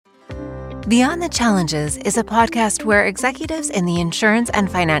Beyond the Challenges is a podcast where executives in the insurance and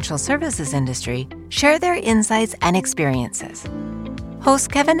financial services industry share their insights and experiences. Hosts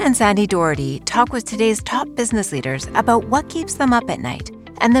Kevin and Sandy Doherty talk with today's top business leaders about what keeps them up at night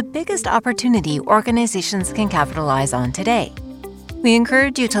and the biggest opportunity organizations can capitalize on today. We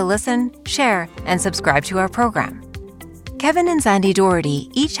encourage you to listen, share, and subscribe to our program. Kevin and Sandy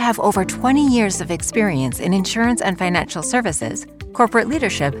Doherty each have over 20 years of experience in insurance and financial services, corporate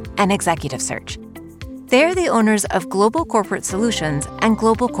leadership, and executive search. They are the owners of Global Corporate Solutions and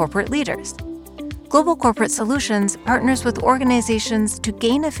Global Corporate Leaders. Global Corporate Solutions partners with organizations to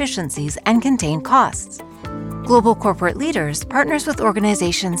gain efficiencies and contain costs. Global Corporate Leaders partners with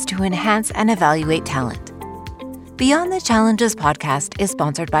organizations to enhance and evaluate talent. Beyond the Challenges podcast is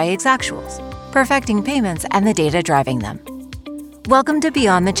sponsored by Exactuals, perfecting payments and the data driving them. Welcome to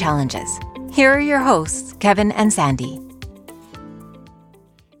Beyond the Challenges. Here are your hosts, Kevin and Sandy.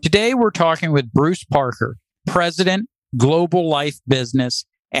 Today, we're talking with Bruce Parker, President, Global Life Business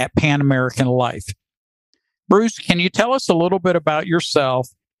at Pan American Life. Bruce, can you tell us a little bit about yourself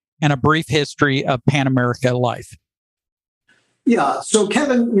and a brief history of Pan American Life? Yeah. So,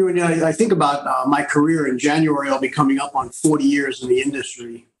 Kevin, I think about my career. In January, I'll be coming up on 40 years in the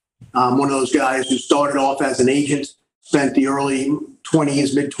industry. I'm one of those guys who started off as an agent, spent the early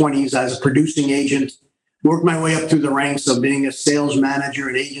 20s, mid-20s as a producing agent, worked my way up through the ranks of being a sales manager,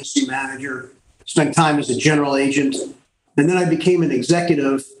 an agency manager, spent time as a general agent. And then I became an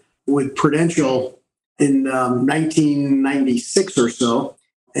executive with Prudential in 1996 or so.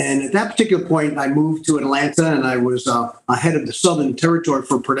 And at that particular point, I moved to Atlanta, and I was head of the Southern Territory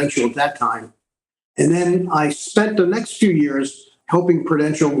for Prudential at that time. And then I spent the next few years helping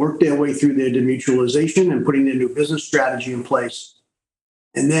Prudential work their way through their demutualization and putting their new business strategy in place.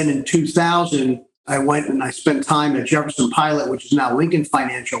 And then in 2000, I went and I spent time at Jefferson Pilot, which is now Lincoln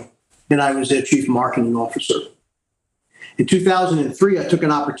Financial, and I was their chief marketing officer. In 2003, I took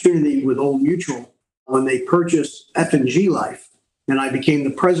an opportunity with Old Mutual when they purchased F&G Life, and I became the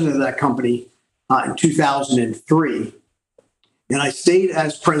president of that company in 2003. And I stayed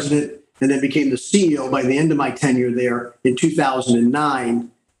as president and then became the CEO by the end of my tenure there in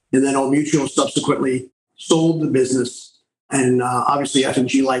 2009. And then Old Mutual subsequently sold the business. And obviously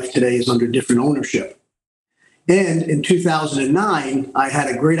F&G Life today is under different ownership. And in 2009, I had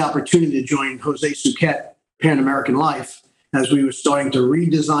a great opportunity to join Jose Suquet, Pan American Life, as we were starting to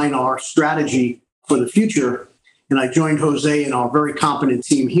redesign our strategy for the future. And I joined Jose and our very competent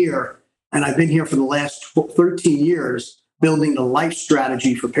team here. And I've been here for the last 13 years building the life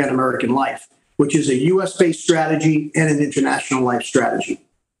strategy for Pan American Life, which is a U.S.-based strategy and an international life strategy.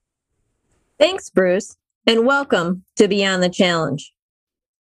 Thanks, Bruce, and welcome to Beyond the Challenge.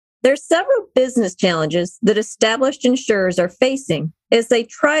 There are several business challenges that established insurers are facing as they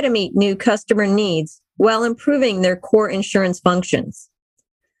try to meet new customer needs while improving their core insurance functions.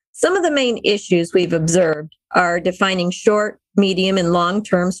 Some of the main issues we've observed are defining short, medium, and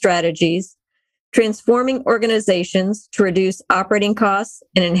long-term strategies, transforming organizations to reduce operating costs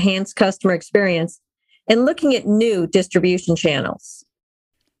and enhance customer experience, and looking at new distribution channels.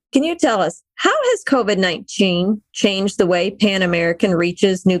 Can you tell us, how has COVID-19 changed the way Pan American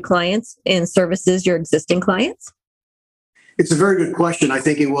reaches new clients and services your existing clients? It's a very good question. I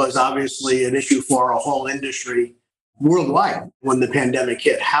think it was obviously an issue for our whole industry worldwide when the pandemic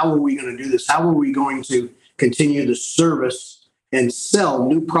hit. How are we going to do this? How are we going to continue to service and sell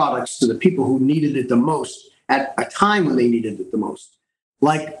new products to the people who needed it the most at a time when they needed it the most?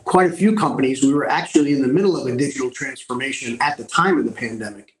 Like quite a few companies, we were actually in the middle of a digital transformation at the time of the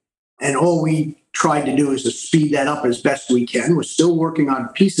pandemic. And all we tried to do is to speed that up as best we can. We're still working on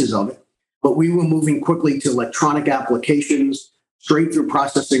pieces of it, but we were moving quickly to electronic applications, straight through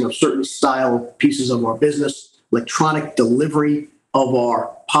processing of certain style pieces of our business, electronic delivery of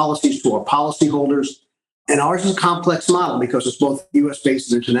our policies to our policyholders. And ours is a complex model because it's both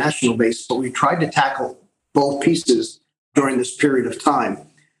U.S.-based and international-based, but we tried to tackle both pieces during this period of time.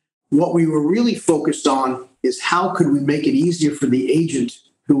 What we were really focused on is how could we make it easier for the agent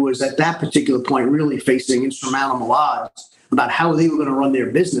who was at that particular point really facing insurmountable odds about how they were going to run their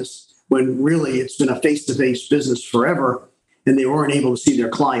business when really it's been a face-to-face business forever and they weren't able to see their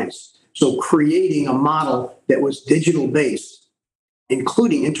clients. So creating a model that was digital-based,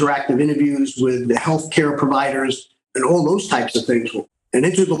 including interactive interviews with the healthcare providers and all those types of things, were an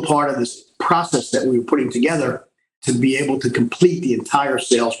integral part of this process that we were putting together to be able to complete the entire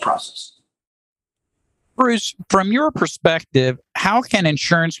sales process. Bruce, from your perspective, how can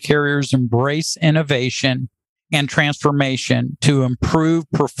insurance carriers embrace innovation and transformation to improve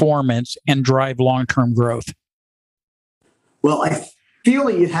performance and drive long-term growth? Well, I feel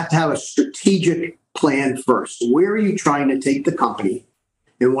that you have to have a strategic plan first. Where are you trying to take the company?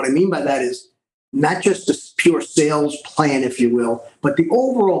 And what I mean by that is not just a pure sales plan, if you will, but the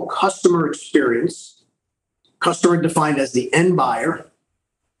overall customer experience, customer defined as the end buyer,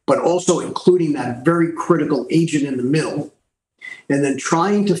 but also including that very critical agent in the middle, and then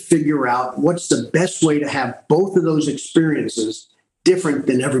trying to figure out what's the best way to have both of those experiences different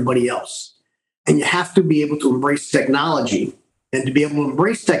than everybody else. And you have to be able to embrace technology. And to be able to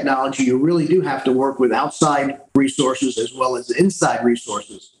embrace technology, you really do have to work with outside resources as well as inside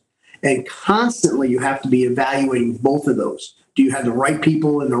resources. And constantly, you have to be evaluating both of those. Do you have the right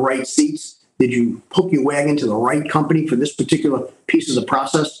people in the right seats? Did you hook your wagon to the right company for this particular piece of the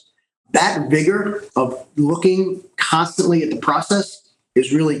process? That vigor of looking constantly at the process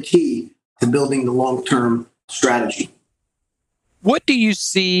is really key to building the long-term strategy. What do you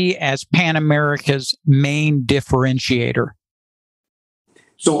see as Pan America's main differentiator?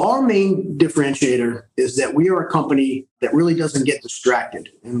 So our main differentiator is that we are a company that really doesn't get distracted.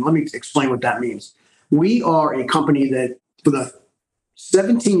 And let me explain what that means. We are a company that for the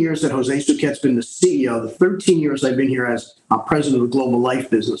 17 years that Jose Suquet's been the CEO, the 13 years I've been here as president of the global life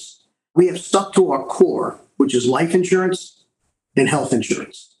business, we have stuck to our core, which is life insurance and health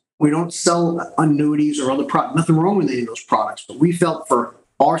insurance. We don't sell annuities or other products, nothing wrong with any of those products, but we felt for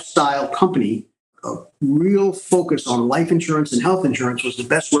our style company, a real focus on life insurance and health insurance was the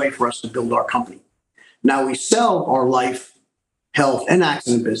best way for us to build our company. Now we sell our life, health, and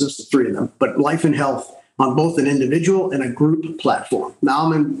accident business, the three of them, but life and health on both an individual and a group platform.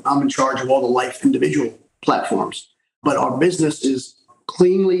 Now I'm in charge of all the life individual platforms, but our business is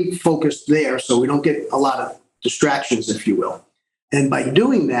cleanly focused there so we don't get a lot of distractions, if you will. And by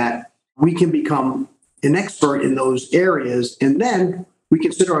doing that, we can become an expert in those areas, and then we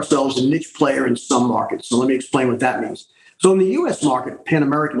consider ourselves a niche player in some markets. So let me explain what that means. So in the U.S. market, Pan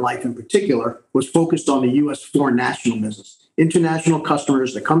American Life in particular was focused on the U.S. foreign national business, international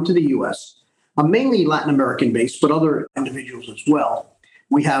customers that come to the U.S., mainly Latin American based, but other individuals as well.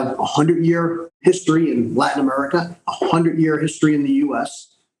 We have a 100-year history in Latin America, a 100-year history in the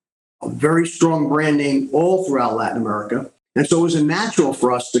U.S., a very strong brand name all throughout Latin America. And so it was a natural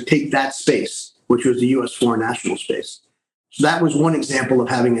for us to take that space, which was the U.S. foreign national space. So that was one example of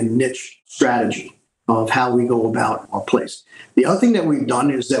having a niche strategy of how we go about our place. The other thing that we've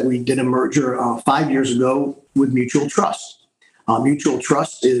done is that we did a merger 5 years ago with Mutual Trust. Mutual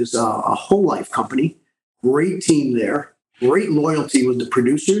Trust is a whole life company, great team there, great loyalty with the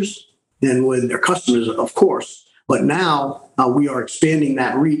producers and with their customers, of course. But now we are expanding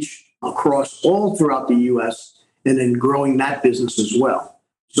that reach across all throughout the U.S. and then growing that business as well.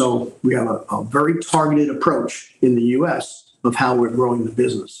 So we have a very targeted approach in the U.S. of how we're growing the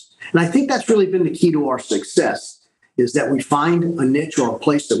business. And I think that's really been the key to our success is that we find a niche or a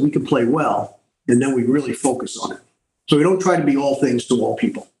place that we can play well, and then we really focus on it. So we don't try to be all things to all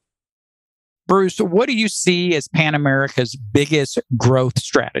people. Bruce, what do you see as Pan America's biggest growth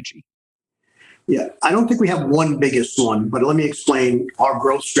strategy? Yeah, I don't think we have one biggest one, but let me explain our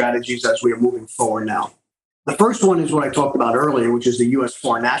growth strategies as we are moving forward now. The first one is what I talked about earlier, which is the U.S.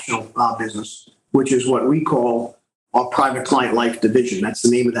 foreign national business, which is what we call our private client life division. That's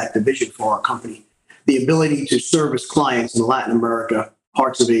the name of that division for our company. The ability to service clients in Latin America,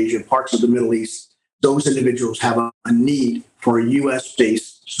 parts of Asia, parts of the Middle East. Those individuals have a need for a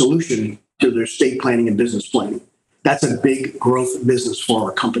U.S.-based solution to their estate planning and business planning. That's a big growth business for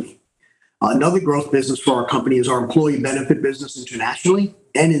our company. Another growth business for our company is our employee benefit business internationally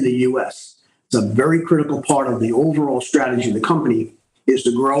and in the U.S. It's a very critical part of the overall strategy of the company is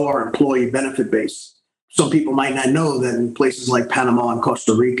to grow our employee benefit base. Some people might not know that in places like Panama and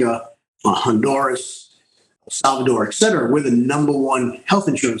Costa Rica, Honduras, Salvador, et cetera, we're the number one health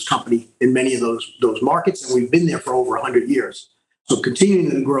insurance company in many of those markets, and we've been there for over 100 years. So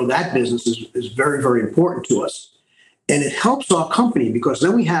continuing to grow that business is very, very important to us. And it helps our company because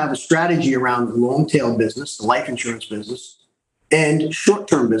then we have a strategy around the long-tail business, the life insurance business, and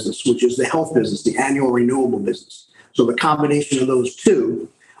short-term business, which is the health business, the annual renewable business. So the combination of those two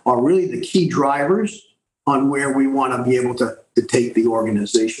are really the key drivers on where we want to be able to take the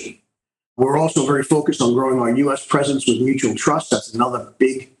organization. We're also very focused on growing our U.S. presence with Mutual Trust. That's another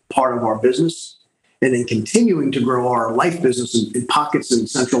big part of our business. And then continuing to grow our life business in pockets in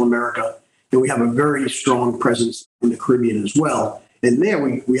Central America. And we have a very strong presence in the Caribbean as well. And there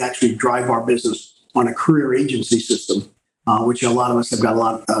we actually drive our business on a career agency system, which a lot of us have got a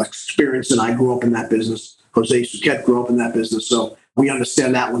lot of experience in. I grew up in that business. Jose Suquet grew up in that business. So we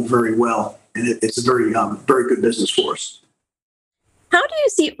understand that one very well. And it's a very, very good business for us. How do you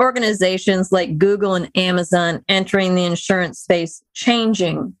see organizations like Google and Amazon entering the insurance space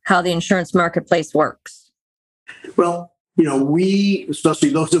changing how the insurance marketplace works? Well, we, especially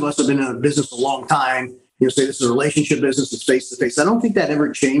those of us who have been in a business a long time, say this is a relationship business, it's face to face. I don't think that ever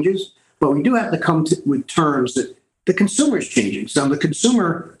changes, but we do have to come with terms that the consumer is changing. So the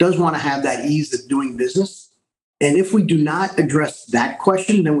consumer does want to have that ease of doing business. And if we do not address that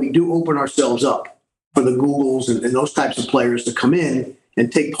question, then we do open ourselves up for the Googles and those types of players to come in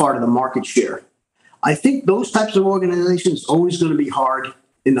and take part of the market share. I think those types of organizations are always going to be hard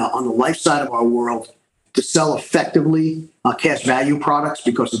on the life side of our world to sell effectively cash value products,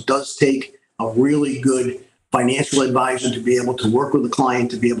 because it does take a really good financial advisor to be able to work with the client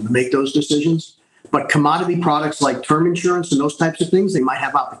to be able to make those decisions. But commodity products like term insurance and those types of things, they might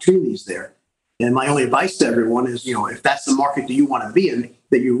have opportunities there. And my only advice to everyone is, if that's the market that you want to be in,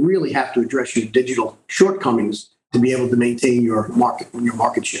 that you really have to address your digital shortcomings to be able to maintain your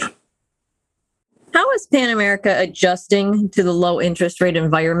market share. How is Pan America adjusting to the low interest rate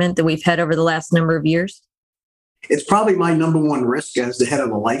environment that we've had over the last number of years? It's probably my number one risk as the head of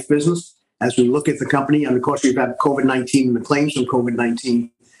the life business. As we look at the company, and of course, we've had COVID-19 and the claims from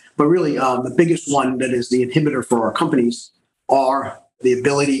COVID-19, but really the biggest one that is the inhibitor for our companies are the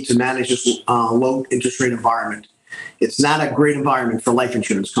ability to manage this low interest rate environment. It's not a great environment for life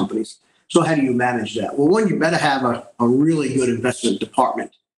insurance companies. So how do you manage that? Well, one, you better have a really good investment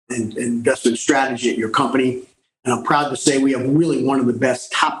department and investment strategy at your company. And I'm proud to say we have really one of the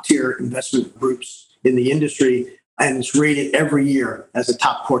best top tier investment groups in the industry, and it's rated every year as a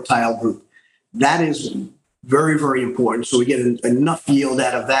top quartile group. That is very, very important. So we get enough yield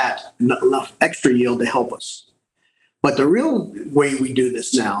out of that, enough extra yield to help us. But the real way we do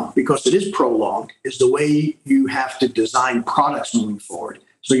this now, because it is prolonged, is the way you have to design products moving forward.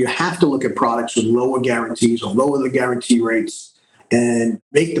 So you have to look at products with lower guarantees or lower the guarantee rates and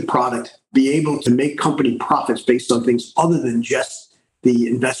make the product be able to make company profits based on things other than just the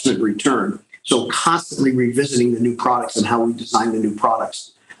investment return. So constantly revisiting the new products and how we design the new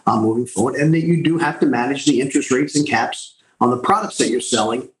products moving forward. And that you do have to manage the interest rates and caps on the products that you're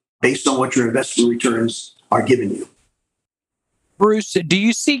selling based on what your investment returns are giving you. Bruce, do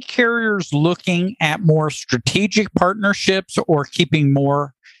you see carriers looking at more strategic partnerships or keeping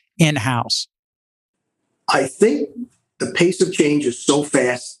more in-house? I think the pace of change is so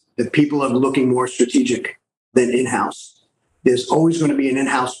fast that people are looking more strategic than in-house. There's always going to be an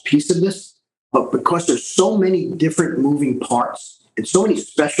in-house piece of this, but because there's so many different moving parts and so many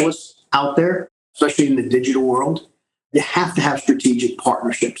specialists out there, especially in the digital world, you have to have strategic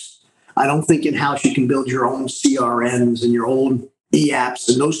partnerships. I don't think in-house you can build your own CRMs and your own e-apps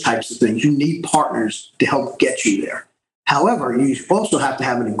and those types of things. You need partners to help get you there. However, you also have to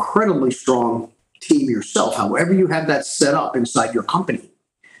have an incredibly strong team yourself. However you have that set up inside your company,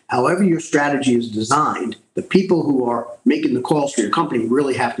 however your strategy is designed, the people who are making the calls for your company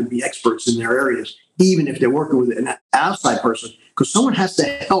really have to be experts in their areas, even if they're working with an outside person, because someone has to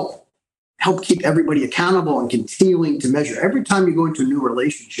help keep everybody accountable and continuing to measure. Every time you go into a new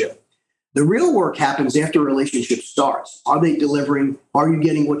relationship, the real work happens after a relationship starts. Are they delivering? Are you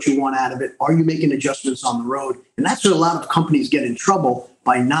getting what you want out of it? Are you making adjustments on the road? And that's where a lot of companies get in trouble,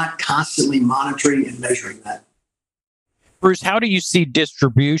 by not constantly monitoring and measuring that. Bruce, how do you see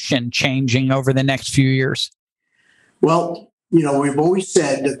distribution changing over the next few years? Well, we've always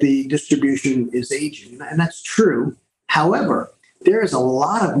said that the distribution is aging, and that's true. However, there is a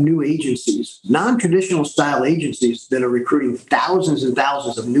lot of new agencies, non-traditional style agencies, that are recruiting thousands and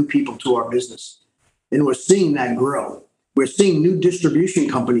thousands of new people to our business. And we're seeing that grow. We're seeing new distribution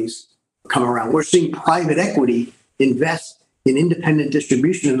companies come around. We're seeing private equity invest in independent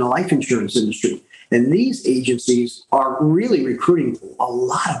distribution in the life insurance industry. And these agencies are really recruiting a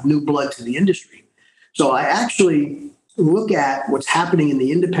lot of new blood to the industry. So I actually look at what's happening in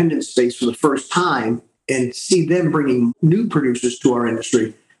the independent space for the first time and see them bringing new producers to our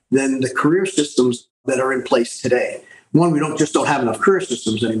industry than the career systems that are in place today. One, we don't have enough career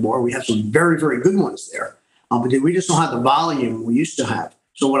systems anymore. We have some very, very good ones there, but we just don't have the volume we used to have.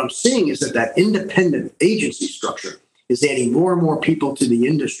 So what I'm seeing is that independent agency structure is adding more and more people to the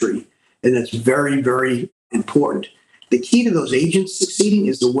industry, and that's very, very important. The key to those agents succeeding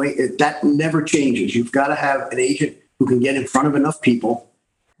is the way that never changes. You've got to have an agent who can get in front of enough people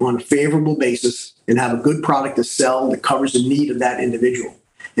on a favorable basis and have a good product to sell that covers the need of that individual.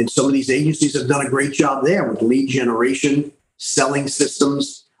 And some of these agencies have done a great job there with lead generation, selling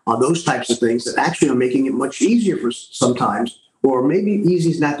systems, those types of things that actually are making it much easier for sometimes, or maybe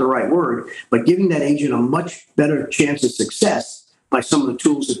easy is not the right word, but giving that agent a much better chance of success by some of the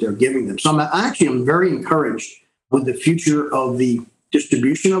tools that they're giving them. So I'm very encouraged with the future of the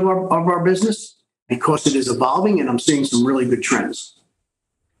distribution of our business because it is evolving, and I'm seeing some really good trends.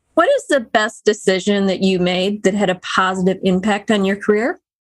 What is the best decision that you made that had a positive impact on your career?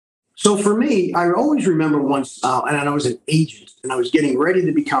 So for me, I always remember once, and I was an agent, and I was getting ready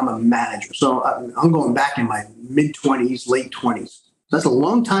to become a manager. So I'm going back in my mid-20s, late 20s. That's a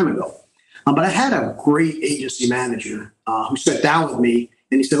long time ago. But I had a great agency manager who sat down with me,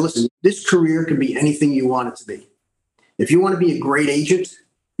 and he said, listen, this career can be anything you want it to be. If you want to be a great agent,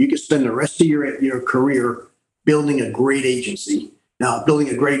 you can spend the rest of your career building a great agency, building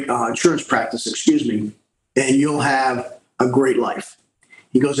a great insurance practice, and you'll have a great life.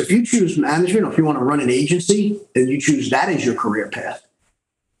 He goes, if you choose management, or if you want to run an agency, and you choose that as your career path,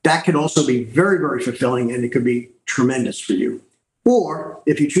 that could also be very, very fulfilling, and it could be tremendous for you. Or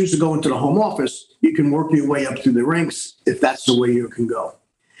if you choose to go into the home office, you can work your way up through the ranks if that's the way you can go.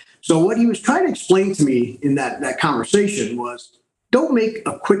 So what he was trying to explain to me in that conversation was, don't make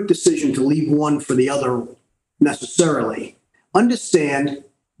a quick decision to leave one for the other necessarily. Understand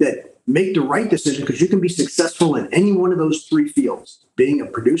that make the right decision, because you can be successful in any one of those three fields, being a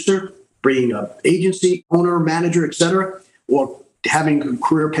producer, being an agency owner, manager, et cetera, or having a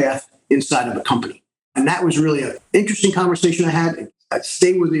career path inside of a company. And that was really an interesting conversation I had. It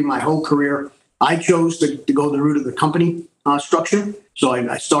stayed with me my whole career. I chose to go the route of the company structure. So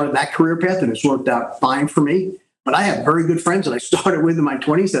I started that career path, and it's worked out fine for me. But I have very good friends that I started with in my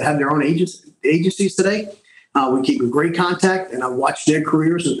 20s that have their own agencies today. We keep in great contact, and I watch their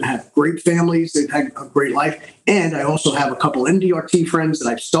careers and have great families. They've had a great life. And I also have a couple MDRT friends that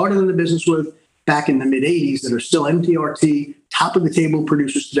I've started in the business with back in the mid-'80s that are still MDRT, top of the table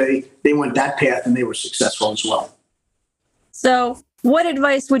producers today. They went that path, and they were successful as well. So what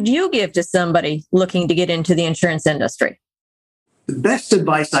advice would you give to somebody looking to get into the insurance industry? The best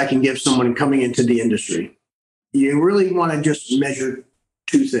advice I can give someone coming into the industry, you really want to just measure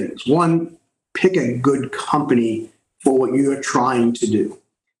two things. One, pick a good company for what you're trying to do.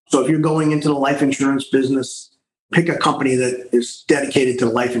 So if you're going into the life insurance business, pick a company that is dedicated to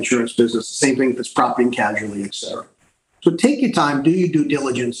the life insurance business. The same thing if it's property and casualty, et cetera. So take your time, do your due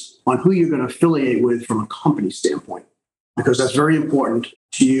diligence on who you're going to affiliate with from a company standpoint, because that's very important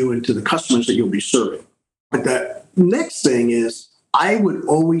to you and to the customers that you'll be serving. But the next thing is, I would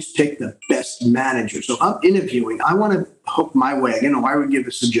always pick the best manager. So I'm interviewing. I want to hook my wagon, or I would give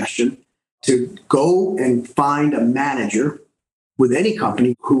a suggestion to go and find a manager with any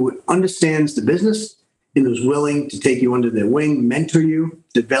company who understands the business and who's willing to take you under their wing, mentor you,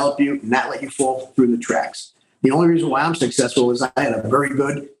 develop you, and not let you fall through the tracks. The only reason why I'm successful is I had a very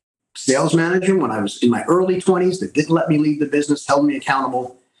good sales manager when I was in my early 20s that didn't let me leave the business, held me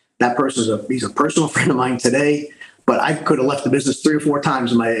accountable. That person he's a personal friend of mine today, but I could have left the business 3 or 4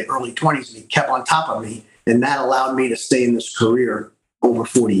 times in my early 20s, and he kept on top of me, and that allowed me to stay in this career over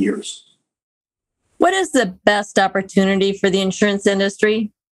 40 years. What is the best opportunity for the insurance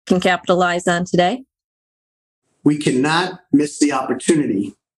industry can capitalize on today? We cannot miss the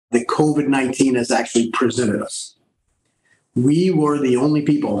opportunity that COVID-19 has actually presented us. We were the only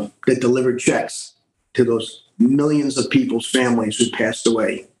people that delivered checks to those millions of people's families who passed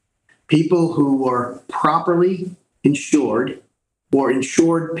away. People who were properly insured or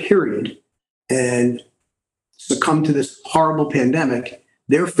insured, period, and succumbed to this horrible pandemic.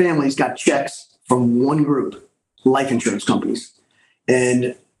 Their families got checks from one group, life insurance companies.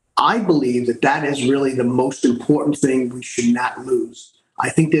 And I believe that that is really the most important thing we should not lose. I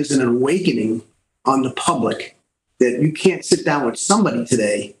think there's an awakening on the public that you can't sit down with somebody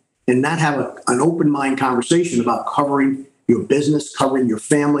today and not have an open mind conversation about covering your business, covering your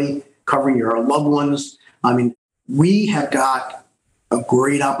family, covering your loved ones. I mean, we have got a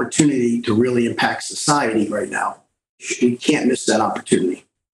great opportunity to really impact society right now. We can't miss that opportunity.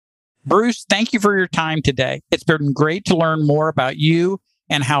 Bruce, thank you for your time today. It's been great to learn more about you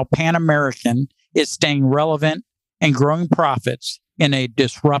and how Pan American is staying relevant and growing profits in a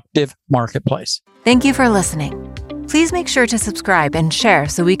disruptive marketplace. Thank you for listening. Please make sure to subscribe and share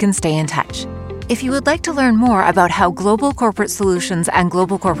so we can stay in touch. If you would like to learn more about how global corporate solutions and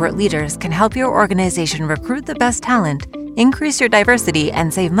global corporate leaders can help your organization recruit the best talent, increase your diversity,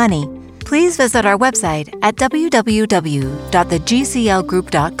 and save money, please visit our website at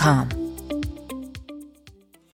www.thegclgroup.com.